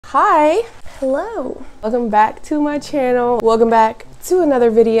Hi, hello, welcome back to my channel. Welcome back to another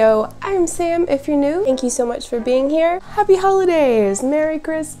video. I'm Sam. If you're new, thank you so much for being here. Happy holidays, Merry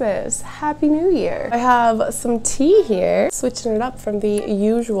Christmas, Happy New Year. I have some tea here, switching it up from the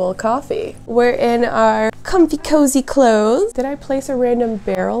usual coffee. We're in our comfy cozy clothes. Did I place a random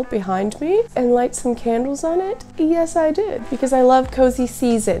barrel behind me and light some candles on it? Yes, I did, because I love cozy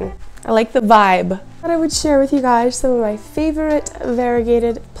season. I like the vibe. I thought I would share with you guys some of my favorite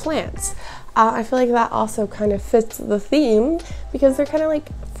variegated plants. I feel like that also kind of fits the theme because they're kind of like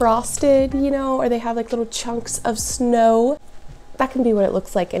frosted, you know, or they have like little chunks of snow. That can be what it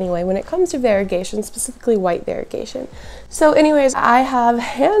looks like anyway when it comes to variegation, specifically white variegation. So anyways, I have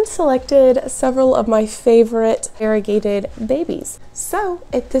hand selected several of my favorite variegated babies. So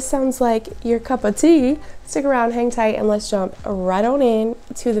if this sounds like your cup of tea, stick around, hang tight, and let's jump right on in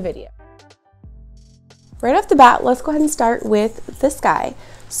to the video. Right off the bat, let's go ahead and start with this guy.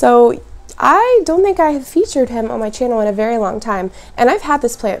 So I don't think I have featured him on my channel in a very long time, and I've had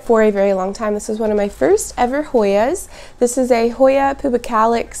this plant for a very long time. This is one of my first ever Hoyas. This is a Hoya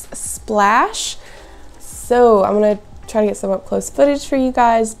pubicalyx splash. So I'm gonna try to get some up close footage for you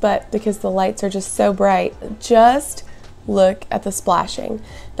guys, but because the lights are just so bright, just look at the splashing.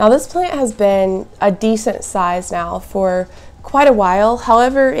 Now this plant has been a decent size now for quite a while.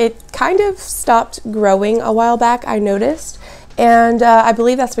 However, it kind of stopped growing a while back, I noticed. And I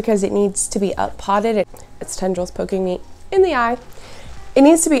believe that's because it needs to be up potted. Its tendrils poking me in the eye. It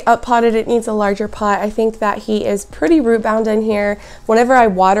needs to be up potted. It needs a larger pot. I think that he is pretty root bound in here. Whenever I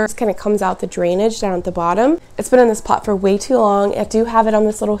water, it kind of comes out the drainage down at the bottom. It's been in this pot for way too long. I do have it on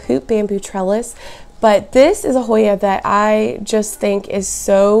this little hoop bamboo trellis. But this is a Hoya that I just think is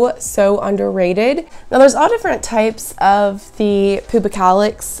so underrated. Now there's all different types of the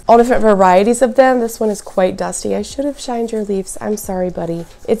pubicalyx, all different varieties of them. This one is quite dusty. I should have shined your leaves. I'm sorry, buddy.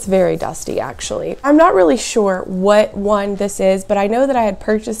 It's very dusty, actually. I'm not really sure what one this is, but I know that I had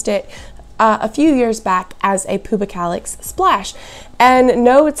purchased it a few years back as a pubicalyx splash. And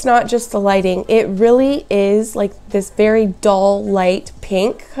no, it's not just the lighting. It really is like this very dull light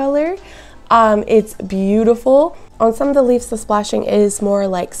pink color. It's beautiful. On some of the leaves, the splashing is more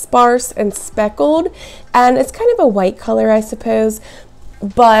like sparse and speckled, and it's kind of a white color, I suppose.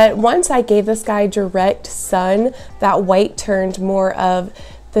 But once I gave this guy direct sun, that white turned more of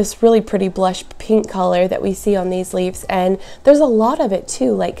this really pretty blush pink color that we see on these leaves, and there's a lot of it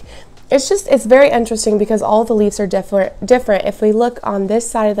too. Like, it's very interesting because all the leaves are different. If we look on this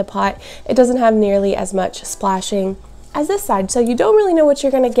side of the pot, it doesn't have nearly as much splashing as this side, so you don't really know what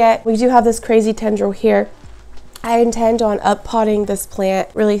you're gonna get. We do have this crazy tendril here. I intend on up potting this plant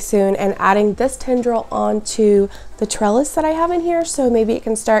really soon and adding this tendril onto the trellis that I have in here, so maybe it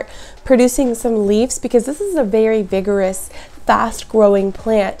can start producing some leaves, because this is a very vigorous, fast growing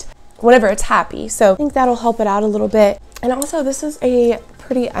plant whenever it's happy. So I think that'll help it out a little bit. And also, this is a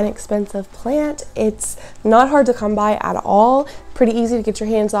pretty inexpensive plant. It's not hard to come by at all. Pretty easy to get your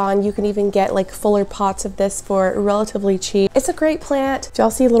hands on. You can even get like fuller pots of this for relatively cheap. It's a great plant. If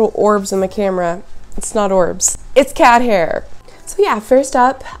y'all see little orbs in the camera, it's not orbs, it's cat hair. So yeah, first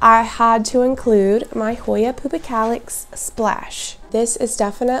up, I had to include my Hoya pubicalyx splash. This is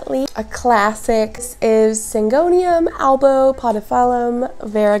definitely a classic. This is Syngonium albopodiphyllum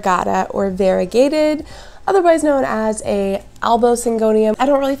variegata, or variegated, otherwise known as a albo Syngonium. I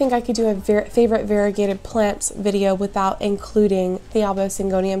don't really think I could do a favorite variegated plants video without including the albo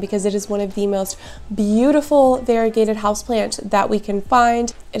Syngonium, because it is one of the most beautiful variegated houseplants that we can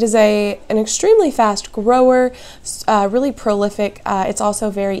find. It is an extremely fast grower, really prolific. It's also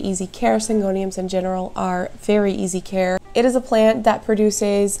very easy care. Syngoniums in general are very easy care. It is a plant that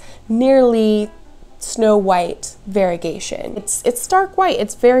produces nearly snow white variegation. It's stark white,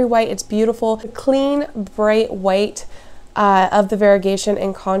 it's very white, it's beautiful. The clean, bright white of the variegation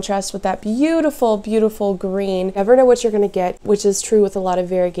in contrast with that beautiful, beautiful green. You never know what you're gonna get, which is true with a lot of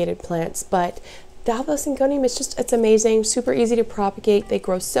variegated plants, but the albo Syngonium is just, it's amazing, super easy to propagate. They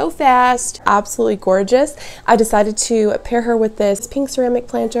grow so fast, absolutely gorgeous. I decided to pair her with this pink ceramic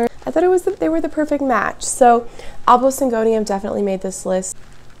planter. I thought they were the perfect match. So albo Syngonium definitely made this list.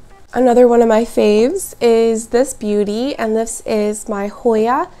 Another one of my faves is this beauty, and this is my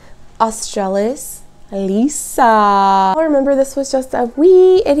Hoya australis Lisa. I remember this was just a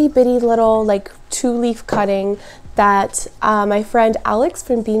wee itty bitty little like 2-leaf cutting that my friend Alex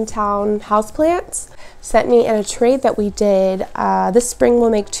from Beantown Houseplants sent me in a trade that we did this spring will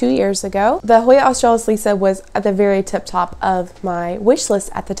make 2 years ago. The Hoya Australis Lisa was at the very tip top of my wish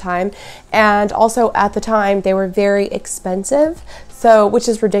list at the time, and also at the time they were very expensive, so which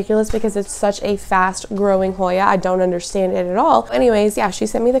is ridiculous because it's such a fast growing Hoya. I don't understand it at all. Anyways, yeah, she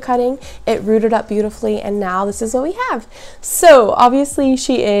sent me the cutting, it rooted up beautifully, and now this is what we have. So obviously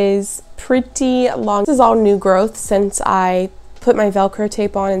she is pretty long. This is all new growth since I put my Velcro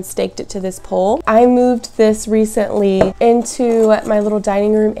tape on and staked it to this pole. I moved this recently into my little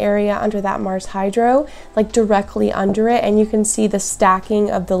dining room area under that Mars Hydro, like directly under it, and you can see the stacking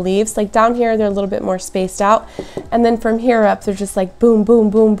of the leaves. Like down here they're a little bit more spaced out, and then from here up they're just like boom,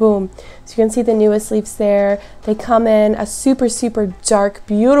 boom, boom, boom. So you can see the newest leaves there. They come in a super, super dark,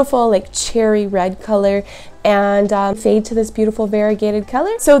 beautiful, like cherry red color, and fade to this beautiful variegated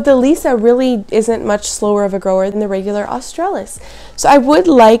color. So the Lisa really isn't much slower of a grower than the regular Australis. So I would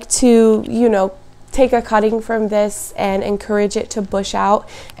like to, you know, take a cutting from this and encourage it to bush out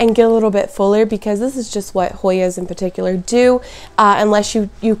and get a little bit fuller, because this is just what Hoyas in particular do. Unless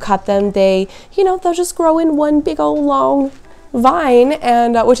you cut them, they, you know, they'll just grow in one big old long vine,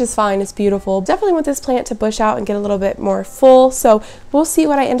 and which is fine, it's beautiful. Definitely want this plant to bush out and get a little bit more full, so we'll see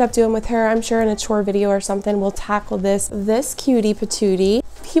what I end up doing with her. I'm sure in a chore video or something we'll tackle this cutie patootie.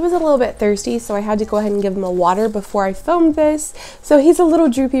 He was a little bit thirsty, so I had to go ahead and give him a water before I filmed this, so he's a little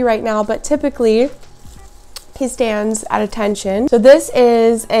droopy right now, but typically he stands at attention. So this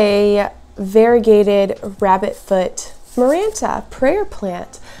is a variegated rabbit foot Maranta prayer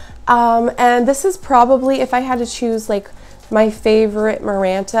plant, and this is probably, if I had to choose like my favorite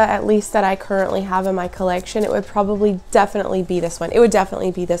Maranta, at least that I currently have in my collection, it would probably definitely be this one. It would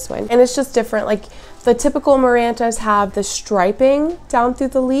definitely be this one. And it's just different. Like the typical Marantas have the striping down through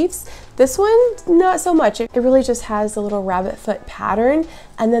the leaves. This one, not so much. It really just has the little rabbit foot pattern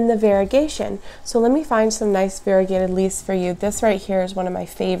and then the variegation. So let me find some nice variegated leaves for you. This right here is one of my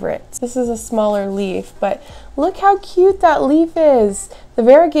favorites. This is a smaller leaf, but look how cute that leaf is. The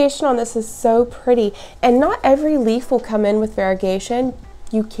variegation on this is so pretty, and not every leaf will come in with variegation.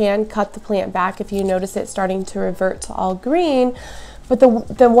 You can cut the plant back if you notice it starting to revert to all green. But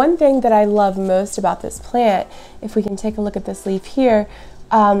the one thing that I love most about this plant, if we can take a look at this leaf here,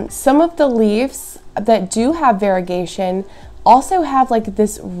 some of the leaves that do have variegation also have like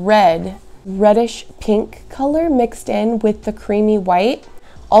this reddish pink color mixed in with the creamy white.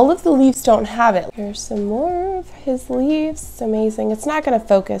 All of the leaves don't have it. Here's some more of his leaves. It's amazing. It's not going to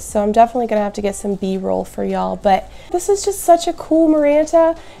focus, so I'm definitely going to have to get some B-roll for y'all. But this is just such a cool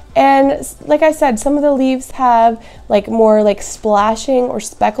Maranta. And like I said, some of the leaves have like more like splashing or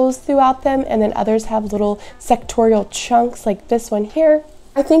speckles throughout them, and then others have little sectorial chunks like this one here.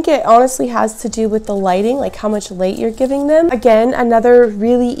 I think it honestly has to do with the lighting, like how much light you're giving them. Again, another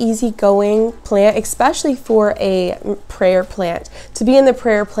really easygoing plant, especially for a prayer plant, to be in the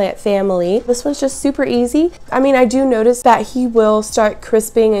prayer plant family. This one's just super easy. I mean, I do notice that he will start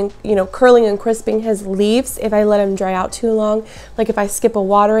crisping and, you know, curling and crisping his leaves if I let him dry out too long. Like if I skip a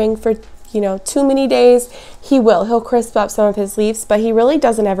watering for, you know, too many days, he'll crisp up some of his leaves, but he really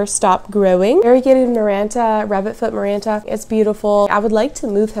doesn't ever stop growing. Variegated Maranta, rabbit foot Maranta, it's beautiful. I would like to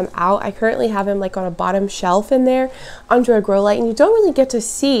move him out. I currently have him like on a bottom shelf in there under a grow light, and you don't really get to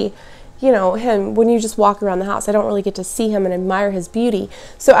see, you know, him when you just walk around the house. I don't really get to see him and admire his beauty.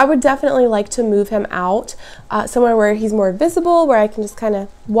 So I would definitely like to move him out somewhere where he's more visible, where I can just kind of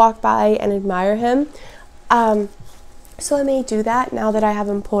walk by and admire him. So I may do that now that I have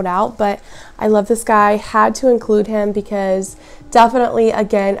him pulled out, but I love this guy. Had to include him because definitely,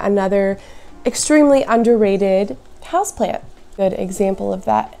 again, another extremely underrated houseplant. Good example of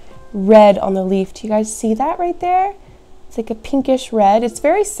that red on the leaf. Do you guys see that right there? It's like a pinkish red. It's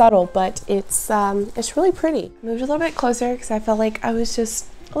very subtle, but it's really pretty. Moved a little bit closer because I felt like I was just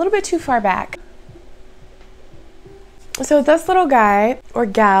a little bit too far back. So this little guy, or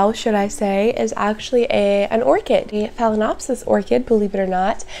gal should I say, is actually an orchid, a Phalaenopsis orchid, believe it or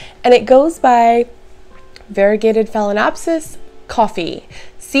not, and it goes by Variegated Phalaenopsis Coffee,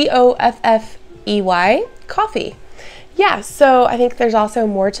 C-O-F-F-E-Y, coffee. Yeah, so I think there's also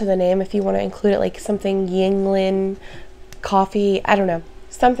more to the name if you want to include it, like something Yingling coffee, I don't know,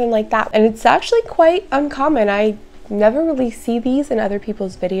 something like that. And it's actually quite uncommon. I never really see these in other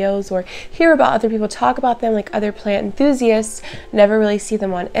people's videos or hear about other people talk about them, like other plant enthusiasts. Never really see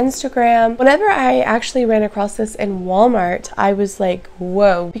them on Instagram. Whenever I actually ran across this in Walmart, I was like,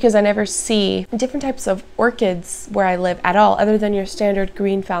 whoa, because I never see different types of orchids where I live at all, other than your standard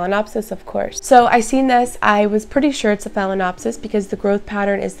green Phalaenopsis, of course. So I seen this, I was pretty sure it's a Phalaenopsis because the growth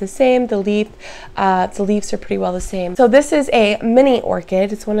pattern is the same, the leaves are pretty well the same. So this is a mini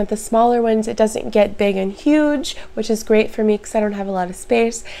orchid. It's one of the smaller ones. It doesn't get big and huge, which is great for me because I don't have a lot of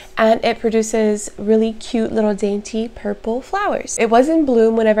space, and it produces really cute little dainty purple flowers. It was in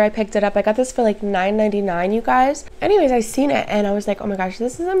bloom whenever I picked it up. I got this for like $9.99, you guys. Anyways, I seen it and I was like, oh my gosh,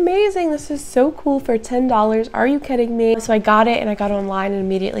 this is amazing. This is so cool for $10. Are you kidding me? So I got it and I got online and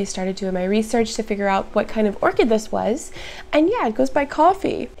immediately started doing my research to figure out what kind of orchid this was. And yeah, it goes by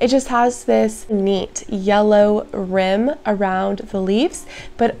coffee. It just has this neat yellow rim around the leaves,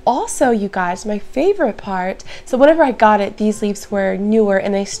 but also, you guys, my favorite part, so whenever I got it, these leaves were newer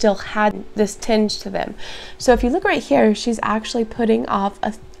and they still had this tinge to them. So if you look right here, she's actually putting off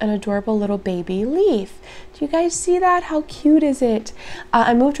an adorable little baby leaf. Do you guys see that? How cute is it?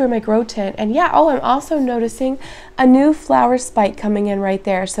 I moved her in my grow tent, and yeah, oh, I'm also noticing a new flower spike coming in right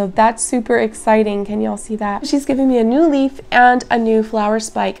there. So that's super exciting. Can y'all see that? She's giving me a new leaf and a new flower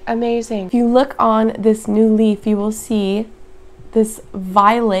spike. Amazing. If you look on this new leaf, you will see this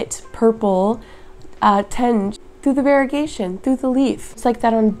violet purple tinge through the variegation, through the leaf. It's like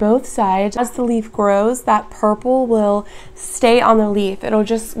that on both sides. As the leaf grows, that purple will stay on the leaf. It'll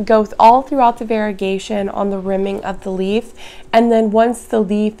just go all throughout the variegation on the rimming of the leaf. And then once the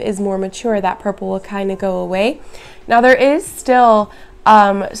leaf is more mature, that purple will kind of go away. Now there is still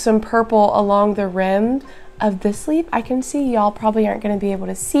some purple along the rim of this leaf. I can see, y'all probably aren't going to be able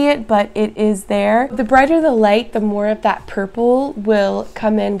to see it, but it is there. The brighter the light, the more of that purple will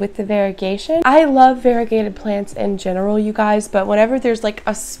come in with the variegation. I love variegated plants in general, you guys, but whenever there's like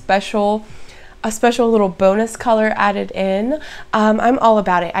a special little bonus color added in, I'm all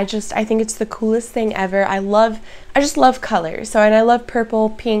about it. I think it's the coolest thing ever. I just love colors. And I love purple,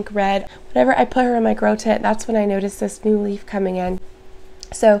 pink, red. Whenever I put her in my grow tent, that's when I noticed this new leaf coming in.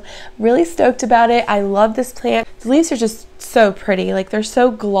 So really stoked about it. I love this plant. The leaves are just so pretty. Like, they're so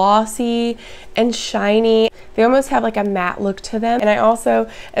glossy and shiny. They almost have like a matte look to them. And I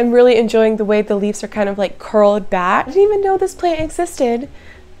also am really enjoying the way the leaves are kind of like curled back. I didn't even know this plant existed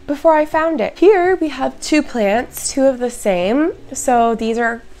before I found it. Here we have two plants, two of the same. So these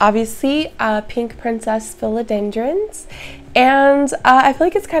are obviously pink princess philodendrons. And I feel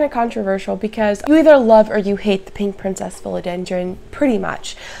like it's kind of controversial because you either love or you hate the pink princess philodendron, pretty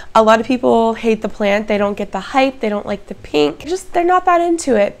much. A lot of people hate the plant. They don't get the hype. They don't like the pink. They're not that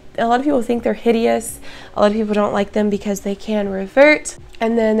into it. A lot of people think they're hideous. A lot of people don't like them because they can revert.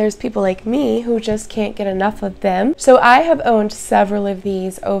 And then there's people like me who just can't get enough of them. So I have owned several of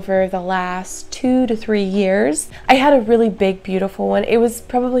these over the last 2 to 3 years. I had a really big, beautiful one. It was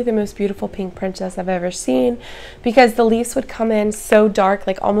probably the most beautiful pink princess I've ever seen because the leaves would come in so dark,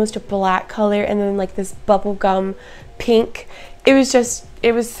 like almost a black color, and then like this bubblegum pink. It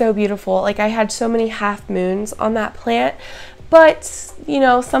was so beautiful. Like, I had so many half moons on that plant. But, you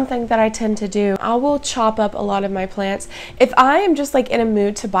know, something that I tend to do, I will chop up a lot of my plants. If I am just like in a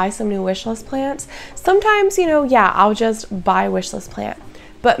mood to buy some new wishlist plants, sometimes, you know, yeah, I'll just buy a wishlist plant.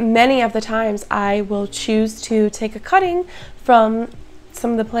 But many of the times I will choose to take a cutting from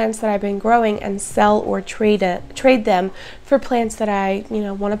some of the plants that I've been growing and sell or trade them for plants that I, you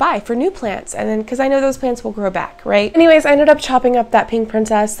know, want to buy, for new plants. And then, because I know those plants will grow back, right? Anyways, I ended up chopping up that pink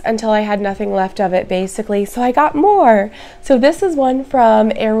princess until I had nothing left of it, basically. So I got more. So this is one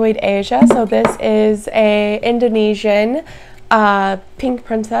from Aroid Asia. So this is a Indonesian pink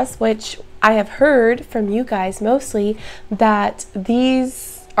princess, which I have heard from you guys mostly that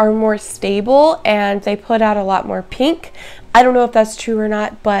these are more stable and they put out a lot more pink. I don't know if that's true or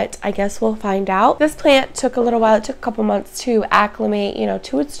not, but I guess we'll find out. This plant took a little while. It took a couple months to acclimate, you know,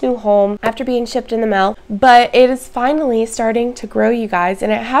 to its new home after being shipped in the mail, but it is finally starting to grow, you guys,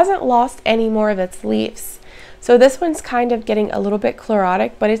 and it hasn't lost any more of its leaves. So this one's kind of getting a little bit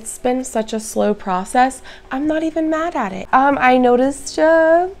chlorotic, but it's been such a slow process. I'm not even mad at it. I noticed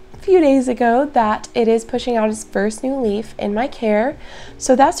a few days ago that it is pushing out its first new leaf in my care.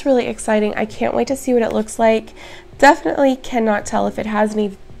 So that's really exciting. I can't wait to see what it looks like. Definitely cannot tell if it has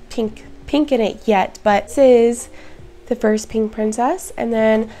any pink in it yet, but this is the first pink princess. And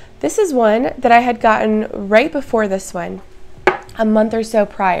then this is one that I had gotten right before this one, a month or so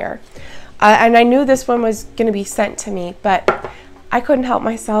prior. And I knew this one was going to be sent to me, but I couldn't help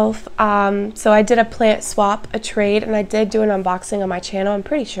myself. So I did a plant swap, a trade, and I did do an unboxing on my channel, I'm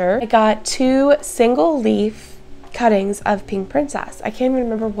pretty sure. I got 2 single leaf cuttings of Pink Princess. I can't even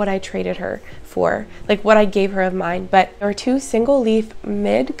remember what I traded her for, like what I gave her of mine, but there were 2 single leaf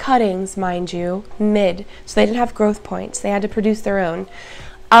mid cuttings, mind you, mid, so they didn't have growth points. They had to produce their own.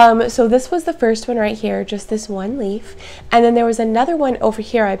 So this was the first one right here, just this one leaf, and then there was another one over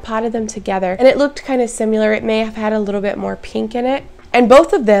here. I potted them together and it looked kind of similar. It may have had a little bit more pink in it, and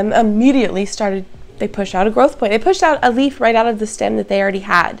both of them immediately started, they pushed out a growth point. They pushed out a leaf right out of the stem that they already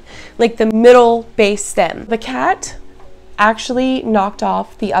had, like the middle base stem. The cat actually knocked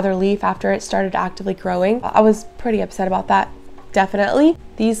off the other leaf after it started actively growing. I was pretty upset about that, definitely.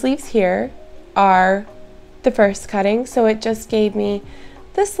 These leaves here are the first cutting, so it just gave me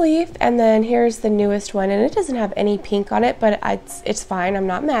this leaf, and then here's the newest one, and it doesn't have any pink on it, but it's fine. I'm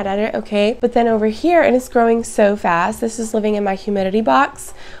not mad at it, okay? But then over here, and it's growing so fast. This is living in my humidity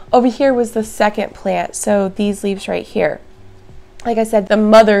box. Over here was the second plant, so these leaves right here. Like I said, the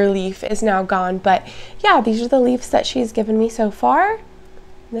mother leaf is now gone, but yeah, these are the leaves that she's given me so far.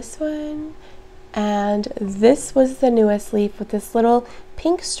 This one, and this was the newest leaf with this little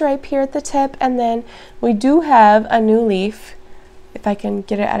pink stripe here at the tip, and then we do have a new leaf, if I can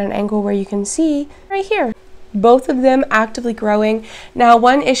get it at an angle where you can see, right here. Both of them actively growing. Now,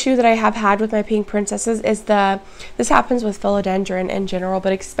 one issue that I have had with my Pink Princesses is this happens with philodendron in general,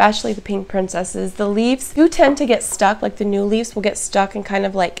 but especially the Pink Princesses, the leaves do tend to get stuck, like the new leaves will get stuck and kind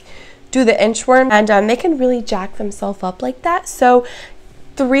of like do the inchworm, and they can really jack themselves up like that. So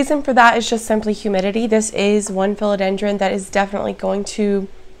the reason for that is just simply humidity. This is one philodendron that is definitely going to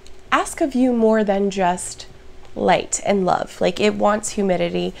ask of you more than just light and love. Like, it wants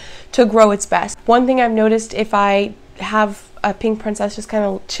humidity to grow its best. One thing I've noticed, if I have a Pink Princess just kind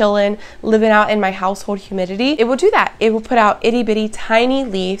of chilling, living out in my household humidity, it will do that. It will put out itty bitty tiny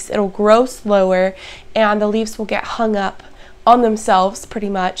leaves. It'll grow slower, and the leaves will get hung up on themselves pretty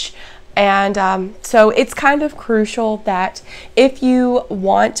much. And so it's kind of crucial that if you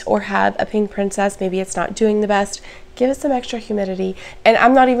want or have a Pink Princess, maybe it's not doing the best, give it some extra humidity. And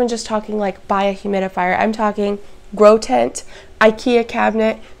I'm not even just talking like buy a humidifier. I'm talking grow tent, IKEA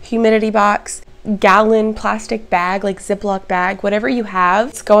cabinet, humidity box, gallon plastic bag, like Ziploc bag, whatever you have,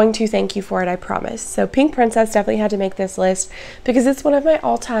 it's going to thank you for it, I promise. So Pink Princess definitely had to make this list because it's one of my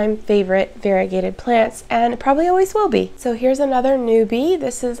all-time favorite variegated plants, and it probably always will be. So here's another newbie.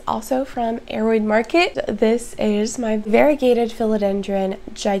 This is also from Aroid Market. This is my variegated philodendron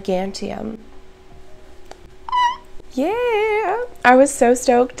giganteum. Yeah, I was so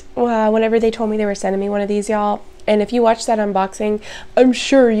stoked whenever they told me they were sending me one of these, y'all. And if you watched that unboxing, I'm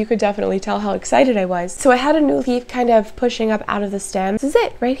sure you could definitely tell how excited I was. So I had a new leaf kind of pushing up out of the stem. This is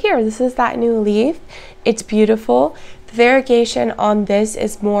it right here. This is that new leaf. It's beautiful. The variegation on this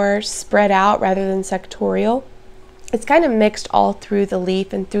is more spread out rather than sectorial. It's kind of mixed all through the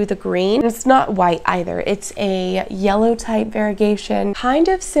leaf and through the green. It's not white either. It's a yellow type variegation, kind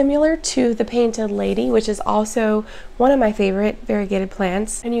of similar to the Painted Lady, which is also one of my favorite variegated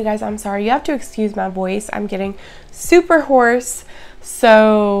plants. And you guys, I'm sorry, you have to excuse my voice. I'm getting super hoarse.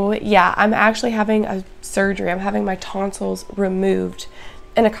 So yeah, I'm actually having a surgery. I'm having my tonsils removed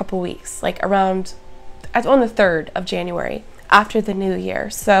in a couple weeks, like on the 3rd of January. After the new year.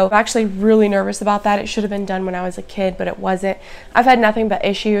 So I'm actually really nervous about that. It should have been done when I was a kid, but it wasn't. I've had nothing but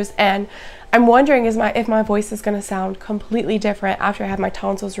issues, and I'm wondering if my voice is going to sound completely different after I have my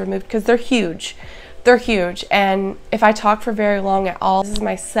tonsils removed, because they're huge. They're huge, and if I talk for very long at all, this is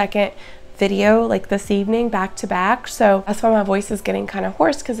my second video like this evening back to back, so that's why my voice is getting kind of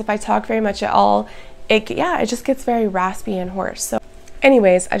hoarse, because if I talk very much at all, it just gets very raspy and hoarse. So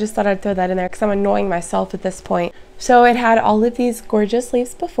anyways, I just thought I'd throw that in there because I'm annoying myself at this point. So it had all of these gorgeous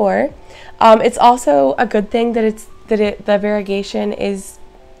leaves before. It's also a good thing that the variegation is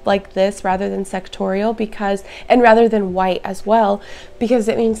like this rather than sectorial, and rather than white as well, because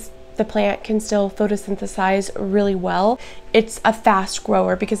it means the plant can still photosynthesize really well. It's a fast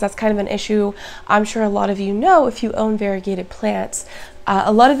grower, because that's kind of an issue I'm sure a lot of you know if you own variegated plants.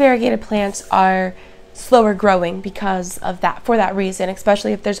 A lot of variegated plants are slower growing because of that, for that reason,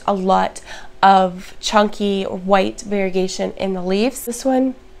 especially if there's a lot of chunky white variegation in the leaves. This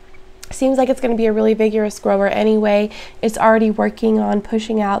one seems like it's going to be a really vigorous grower anyway. It's already working on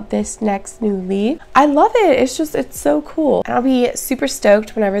pushing out this next new leaf. I love it. It's so cool. And I'll be super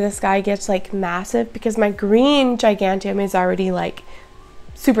stoked whenever this guy gets like massive, because my green giganteum is already like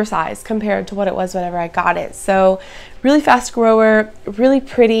super sized compared to what it was whenever I got it. So really fast grower, really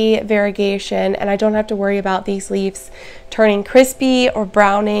pretty variegation, and I don't have to worry about these leaves turning crispy or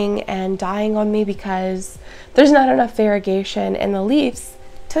browning and dying on me, because there's not enough variegation in the leaves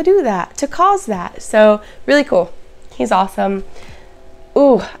to do that, to cause that. So really cool. He's awesome.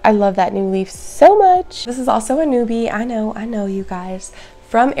 Ooh, I love that new leaf so much. This is also a newbie. I know you guys.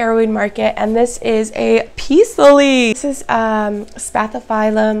 From Arrowwood Market, and this is a peace lily. This is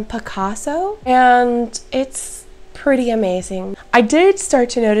Spathiphyllum Picasso, and it's pretty amazing. I did start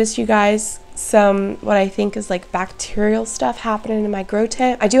to notice, you guys, some what I think is like bacterial stuff happening in my grow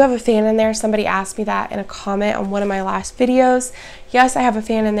tent. I do have a fan in there. Somebody asked me that in a comment on one of my last videos. Yes, I have a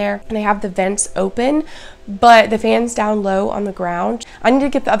fan in there and I have the vents open, but the fan's down low on the ground. I need to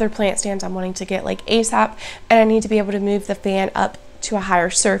get the other plant stands I'm wanting to get like ASAP, and I need to be able to move the fan up to a higher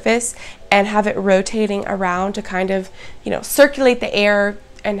surface and have it rotating around to kind of, you know, circulate the air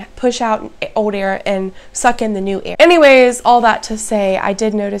and push out old air and suck in the new air. Anyways, all that to say, I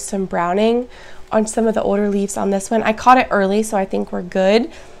did notice some browning on some of the older leaves on this one. I caught it early, so I think we're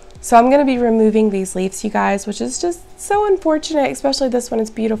good. So I'm going to be removing these leaves, you guys, which is just so unfortunate, especially this one is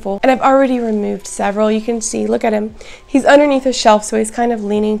beautiful. And I've already removed several. You can see, look at him. He's underneath a shelf, so he's kind of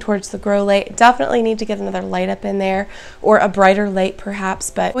leaning towards the grow light. Definitely need to get another light up in there, or a brighter light perhaps.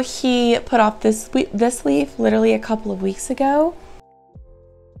 But he put off this leaf literally a couple of weeks ago.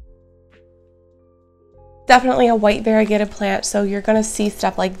 Definitely a white variegated plant, so you're going to see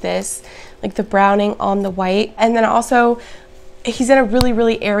stuff like this, like the browning on the white. And then also, he's in a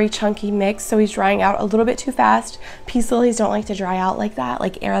really airy chunky mix, so he's drying out a little bit too fast. Peace lilies don't like to dry out like that,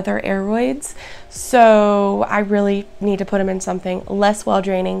 like other aeroids, so I really need to put him in something less well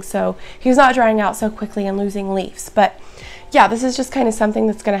draining so he's not drying out so quickly and losing leaves. But yeah, this is just kind of something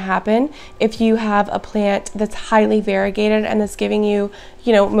that's going to happen if you have a plant that's highly variegated and that's giving you,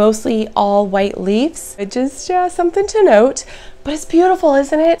 you know, mostly all white leaves. It's just something to note, but it's beautiful,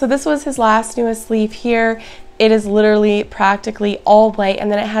 isn't it? So this was his newest leaf here. It is literally practically all white,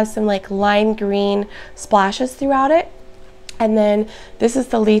 and then it has some like lime green splashes throughout it. And then this is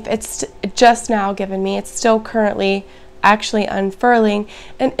the leaf it's just now given me. It's still currently actually unfurling,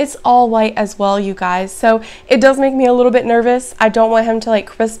 and it's all white as well, you guys. So it does make me a little bit nervous. I don't want him to like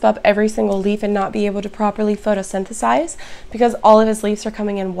crisp up every single leaf and not be able to properly photosynthesize, because all of his leaves are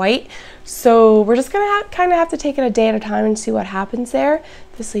coming in white. So we're just gonna kind of have to take it a day at a time and see what happens there.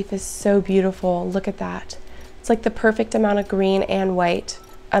 This leaf is so beautiful. Look at that. It's like the perfect amount of green and white.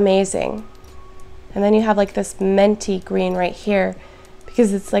 Amazing. And then you have like this minty green right here,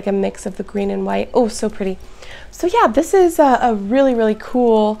 because it's like a mix of the green and white. Oh, so pretty. So yeah, this is a really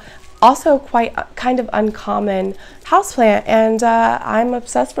cool, also quite kind of uncommon houseplant, and I'm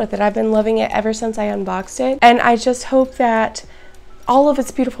obsessed with it. I've been loving it ever since I unboxed it, and I just hope that all of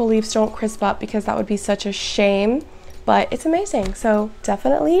its beautiful leaves don't crisp up, because that would be such a shame. But it's amazing, so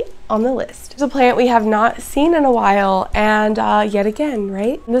definitely on the list. It's a plant we have not seen in a while, and yet again,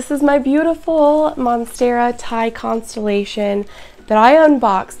 right? This is my beautiful Monstera Thai constellation that I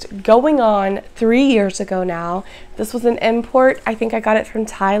unboxed going on 3 years ago now. This was an import. I think I got it from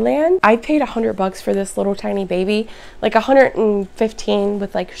Thailand. I paid $100 for this little tiny baby, like 115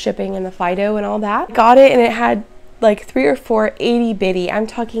 with like shipping and the Fido and all that. Got it, and it had like 3 or 4 itty bitty, I'm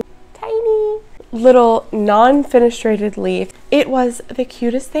talking tiny, little non-fenestrated leaf. It was the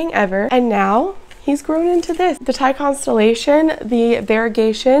cutest thing ever, and now he's grown into this. The Thai constellation, the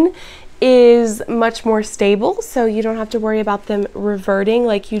variegation is much more stable, so you don't have to worry about them reverting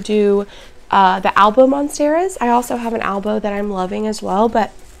like you do the Albo Monsteras. I also have an Albo that I'm loving as well,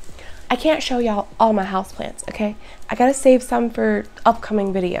 but I can't show y'all all my houseplants, okay? I gotta save some for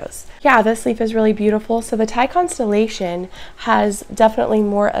upcoming videos. Yeah, this leaf is really beautiful. So the Thai constellation has definitely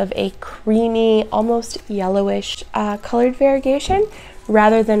more of a creamy, almost yellowish colored variegation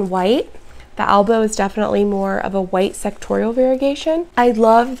rather than white. The Albo is definitely more of a white sectorial variegation. I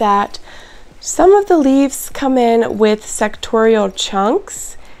love that some of the leaves come in with sectorial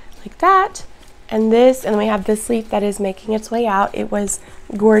chunks like that, and this, and then we have this leaf that is making its way out. It was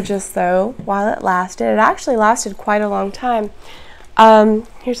gorgeous though while it lasted. It actually lasted quite a long time.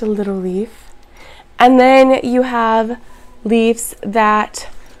 Here's a little leaf, and then you have leaves that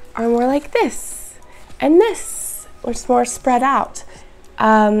are more like this and this, which is more spread out.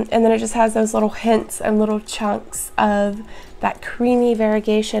 And then it just has those little hints and little chunks of that creamy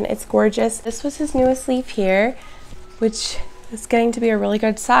variegation. It's gorgeous. This was his newest leaf here, which is getting to be a really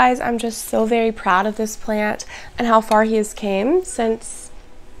good size. I'm just so very proud of this plant and how far he has came since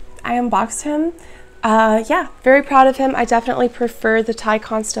I unboxed him. Yeah, very proud of him. I definitely prefer the Thai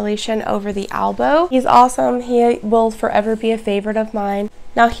constellation over the Albo. He's awesome. He will forever be a favorite of mine.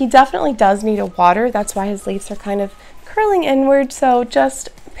 Now, he definitely does need a water. That's why his leaves are kind of curling inward, so just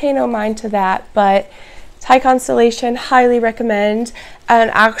pay no mind to that. But Thai constellation, highly recommend. And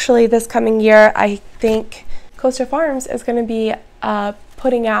actually this coming year, I think Costa Farms is going to be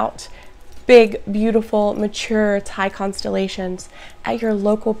putting out big, beautiful, mature Thai constellations at your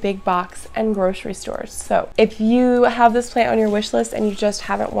local big box and grocery stores. So if you have this plant on your wish list and you just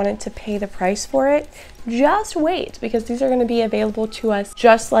haven't wanted to pay the price for it, just wait, because these are going to be available to us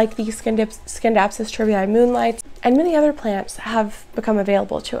just like the Scindapsus trivii moonlights and many other plants have become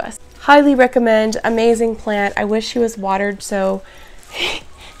available to us. Highly recommend. Amazing plant. I wish he was watered so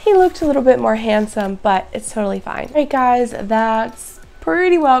he looked a little bit more handsome, but it's totally fine. All right guys, that's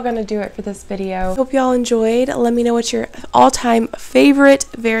pretty well gonna do it for this video. Hope y'all enjoyed. Let me know what your all-time favorite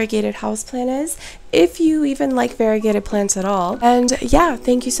variegated houseplant is, if you even like variegated plants at all. And yeah,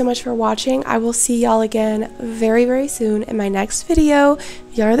 thank you so much for watching. I will see y'all again very, very soon in my next video.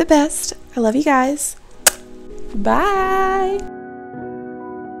 Y'all are the best. I love you guys. Bye.